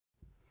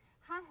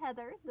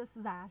Heather. This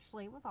is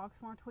Ashley with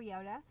Oxmoor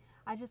Toyota.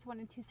 I just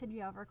wanted to send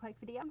you over a quick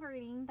video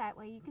greeting. That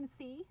way you can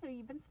see who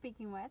you've been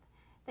speaking with.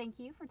 Thank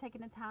you for taking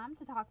the time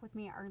to talk with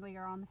me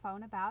earlier on the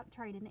phone about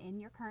trading in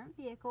your current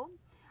vehicle.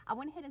 I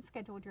went ahead and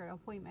scheduled your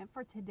appointment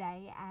for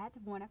today at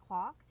 1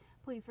 o'clock.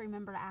 Please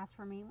remember to ask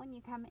for me when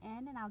you come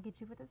in, and I'll get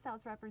you with a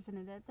sales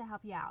representative to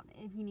help you out.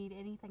 If you need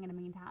anything in the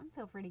meantime,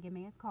 feel free to give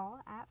me a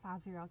call at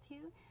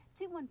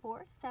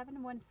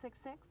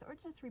 502-214-7166 or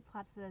just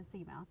reply to this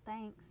email.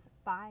 Thanks.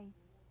 Bye.